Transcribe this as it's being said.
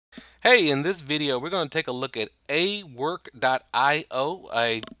Hey, in this video, we're going to take a look at Awork.io,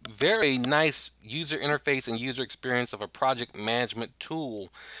 a very nice user interface and user experience of a project management tool.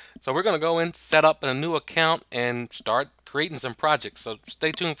 So we're going to go in, set up a new account, and start creating some projects. So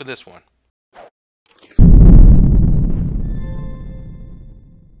stay tuned for this one.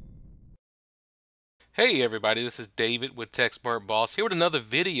 Hey everybody, this is David with TechSmart Boss here with another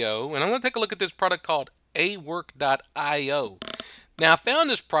video, and I'm going to take a look at this product called Awork.io. Now I found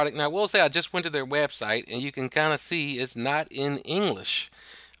this product, and I will say I just went to their website, and you can kind of see it's not in English.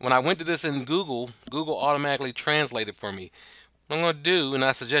 When I went to this in Google, Google automatically translated for me. What I'm going to do, and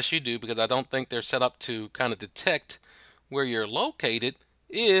I suggest you do because I don't think they're set up to kind of detect where you're located,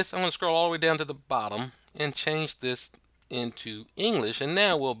 is I'm going to scroll all the way down to the bottom and change this into English, and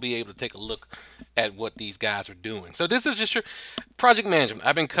now we'll be able to take a look at what these guys are doing. So this is just your project management.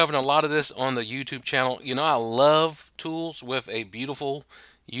 I've been covering a lot of this on the YouTube channel. You know, I love tools with a beautiful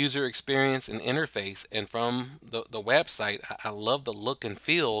user experience and interface, and from the website, I love the look and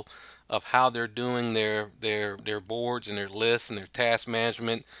feel of how they're doing their boards and their lists and their task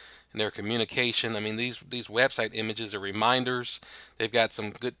management and their communication. I mean, these website images are reminders. They've got some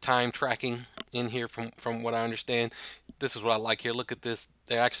good time tracking in here from what I understand. This is what I like here. Look at this.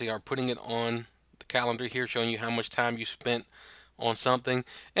 They actually are putting it on the calendar here, showing you how much time you spent on something.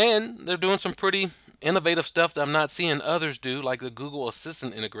 And they're doing some pretty innovative stuff that I'm not seeing others do, like the Google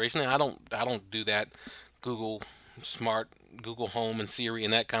Assistant integration. And I don't do that. Google Smart, Google Home and Siri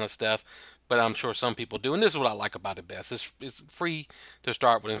and that kind of stuff, but I'm sure some people do. And this is what I like about it best. It's free to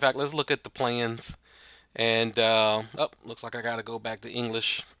start with. In fact, let's look at the plans. And oh, looks like I got to go back to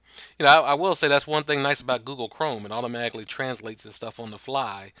English. You know, I will say that's one thing nice about Google Chrome. It automatically translates this stuff on the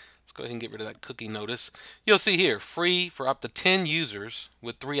fly. Let's go ahead and get rid of that cookie notice. You'll see here, free for up to 10 users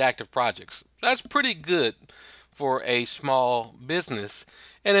with 3 active projects. That's pretty good for a small business.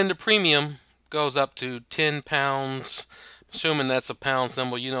 And then the premium goes up to £10. Assuming that's a pound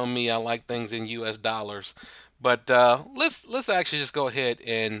symbol. You know me, I like things in US dollars. But let's actually just go ahead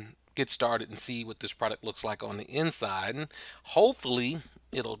and get started and see what this product looks like on the inside. And hopefully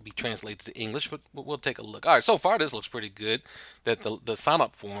it'll be translated to English, but we'll take a look. All right, so far this looks pretty good that the sign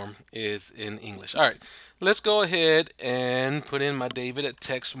up form is in English. All right, let's go ahead and put in my David at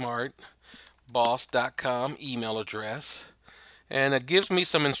TechSmartBoss.com email address. And it gives me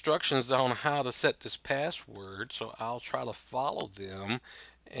some instructions on how to set this password, so I'll try to follow them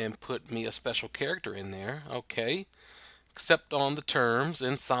and put me a special character in there. Okay, accept on the terms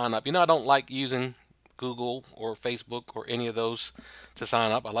and sign up. You know, I don't like using Google or Facebook or any of those to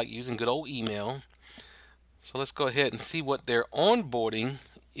sign up. I like using good old email. So let's go ahead and see what their onboarding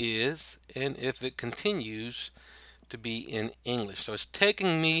is and if it continues to be in English. So it's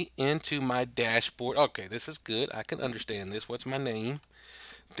taking me into my dashboard. Okay, this is good. I can understand this. What's my name?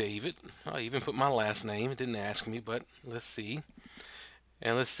 David. I even put my last name. It didn't ask me, but let's see.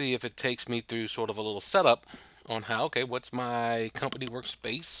 And let's see if it takes me through sort of a little setup on how, okay, what's my company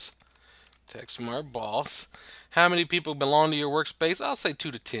workspace? TechSmart Boss. How many people belong to your workspace? I'll say 2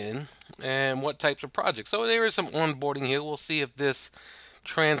 to 10. And what types of projects? So there is some onboarding here. We'll see if this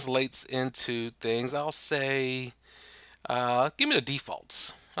translates into things. I'll say give me the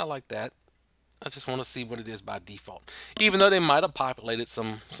defaults. I like that. I just want to see what it is by default, even though they might have populated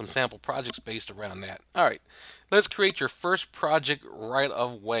some sample projects based around that. All right, let's create your first project right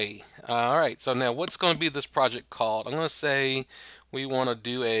away. All right, so now what's going to be this project called? I'm going to say we want to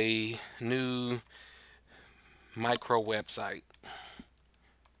do a new micro website.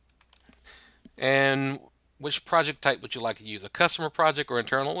 And which project type would you like to use? A customer project or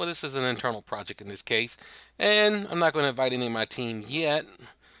internal? Well, this is an internal project in this case. And I'm not going to invite any of my team yet.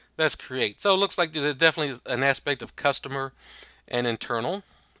 Let's create. So it looks like there's definitely an aspect of customer and internal.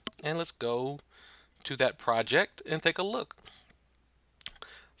 And let's go to that project and take a look.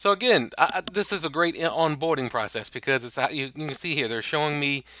 So again, this is a great onboarding process because it's you can see here they're showing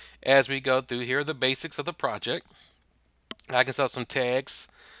me as we go through. Here are the basics of the project. I can set up some tags,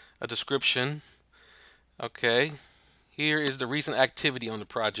 a description. Okay, here is the recent activity on the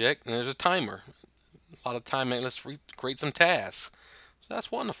project, and there's a timer. A lot of time. Let's create some tasks. So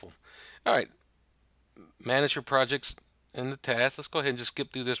that's wonderful. All right, manage your projects and the tasks. Let's go ahead and just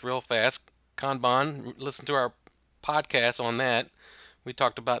skip through this real fast. Kanban, listen to our podcast on that. We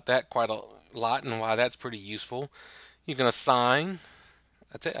talked about that quite a lot and why that's pretty useful. You can assign.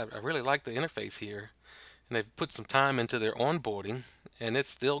 I really like the interface here, and they've put some time into their onboarding, and it's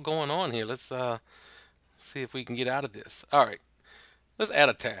still going on here. Let's see if we can get out of this. All right, let's add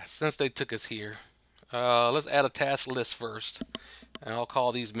a task since they took us here. Let's add a task list first, and I'll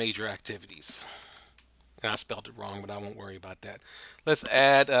call these major activities. And I spelled it wrong, but I won't worry about that. Let's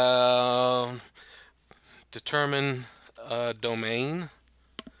add determine domain.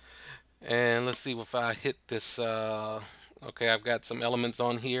 And let's see if I hit this. Okay, I've got some elements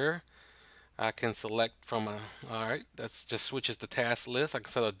on here. I can select from a, all right, that's just switches the task list. I can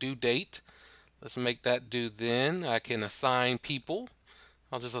set a due date. Let's make that due then. I can assign people.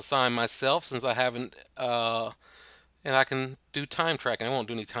 I'll just assign myself since I haven't, and I can do time tracking. I won't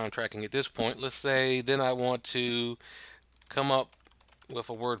do any time tracking at this point. Let's say then I want to come up with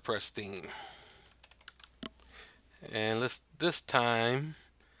a WordPress theme. And this time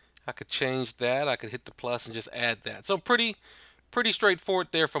I could change that. I could hit the plus and just add that. So pretty straightforward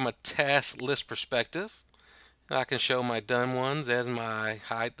there from a task list perspective. And I can show my done ones as I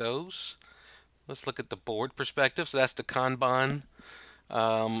hide those. Let's look at the board perspective. So that's the Kanban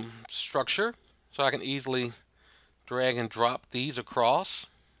structure. So I can easily drag and drop these across.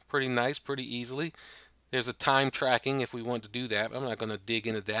 Pretty nice, pretty easily. There's a time tracking if we want to do that. I'm not going to dig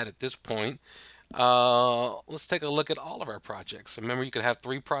into that at this point. Let's take a look at all of our projects. Remember, you could have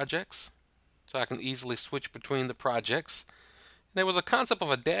 3 projects. So I can easily switch between the projects. There was a concept of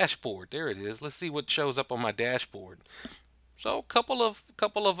a dashboard. There it is. Let's see what shows up on my dashboard. So a couple of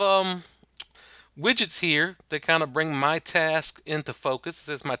widgets here that kind of bring my task into focus.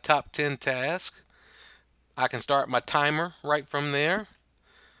 This is my top 10 task. I can start my timer right from there.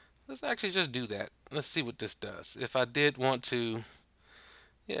 Let's actually just do that. Let's see what this does. If I did want to,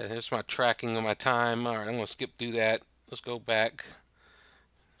 yeah, here's my tracking of my time. All right, I'm going to skip through that. Let's go back.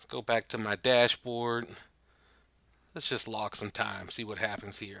 Let's go back to my dashboard. Let's just log some time, see what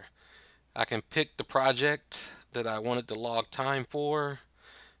happens here. I can pick the project that I wanted to log time for,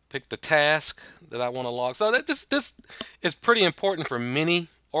 pick the task that I want to log. So this is pretty important for many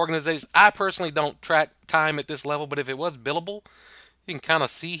organizations. I personally don't track time at this level, but if it was billable, you can kind of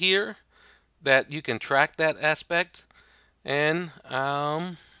see here that you can track that aspect. And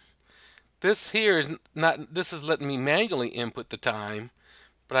this here is not, this is letting me manually input the time,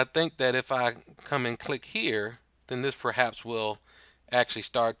 but I think that if I come and click here, then this perhaps will actually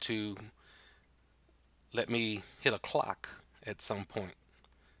start to let me hit a clock at some point.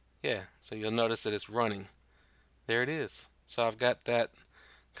 Yeah, so you'll notice that it's running. There it is. So I've got that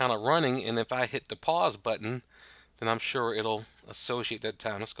kind of running, and if I hit the pause button, then I'm sure it'll associate that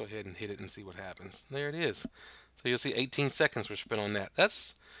time. Let's go ahead and hit it and see what happens. There it is. So you'll see 18 seconds were spent on that.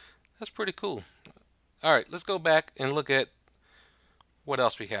 That's pretty cool. All right, let's go back and look at what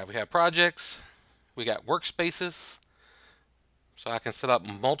else we have. We have projects. We got workspaces. So I can set up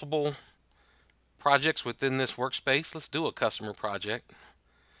multiple projects within this workspace. Let's do a customer project.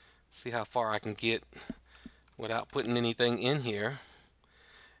 See how far I can get without putting anything in here.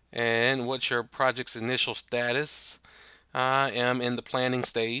 And what's your project's initial status? I am in the planning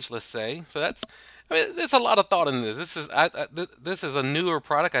stage, let's say. So that's, I mean, there's a lot of thought in this. This is a newer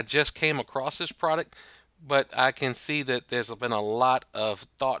product. I just came across this product, but I can see that there's been a lot of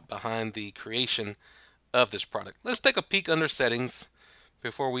thought behind the creation of this product. Let's take a peek under settings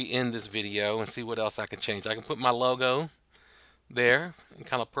before we end this video and see what else I can change. I can put my logo there and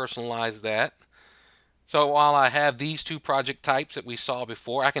kind of personalize that. So while I have these 2 project types that we saw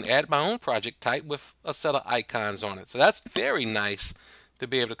before, I can add my own project type with a set of icons on it. So that's very nice to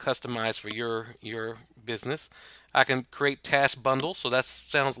be able to customize for your business. I can create task bundles, so that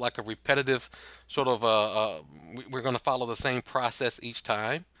sounds like a repetitive sort of we're going to follow the same process each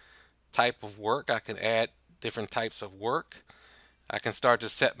time. Type of work, I can add different types of work. I can start to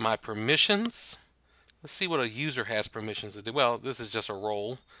set my permissions. Let's see what a user has permissions to do. Well, this is just a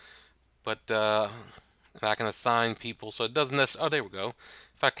role, but I can assign people, so it doesn't necessarily, oh, there we go.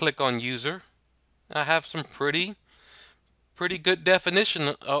 If I click on user, I have some pretty good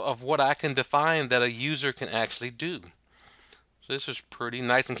definition of what I can define that a user can actually do. So this is pretty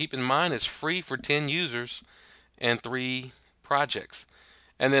nice, and keep in mind it's free for 10 users and 3 projects.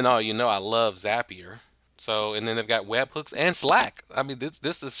 And then, oh, you know, I love Zapier. So, and then they've got webhooks and Slack. I mean,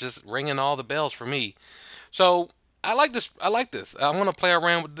 this is just ringing all the bells for me. So I like this. I want to play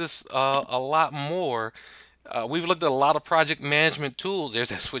around with this a lot more. We've looked at a lot of project management tools. There's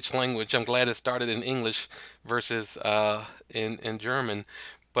that switch language. I'm glad it started in English versus in German.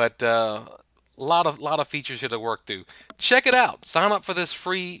 But a lot of features here to work through. Check it out. Sign up for this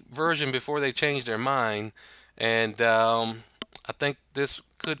free version before they change their mind. And I think this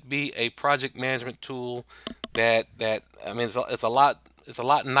could be a project management tool that I mean, it's a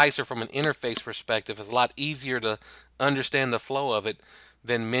lot nicer from an interface perspective. It's a lot easier to understand the flow of it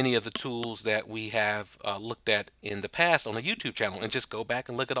than many of the tools that we have looked at in the past on the YouTube channel. And just go back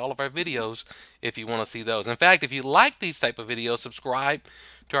and look at all of our videos if you want to see those. In fact, if you like these type of videos, subscribe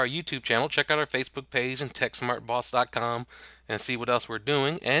to our YouTube channel. Check out our Facebook page and techsmartboss.com and see what else we're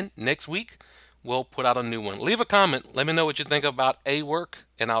doing. And next week, we'll put out a new one. Leave a comment. Let me know what you think about Awork,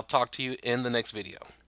 and I'll talk to you in the next video.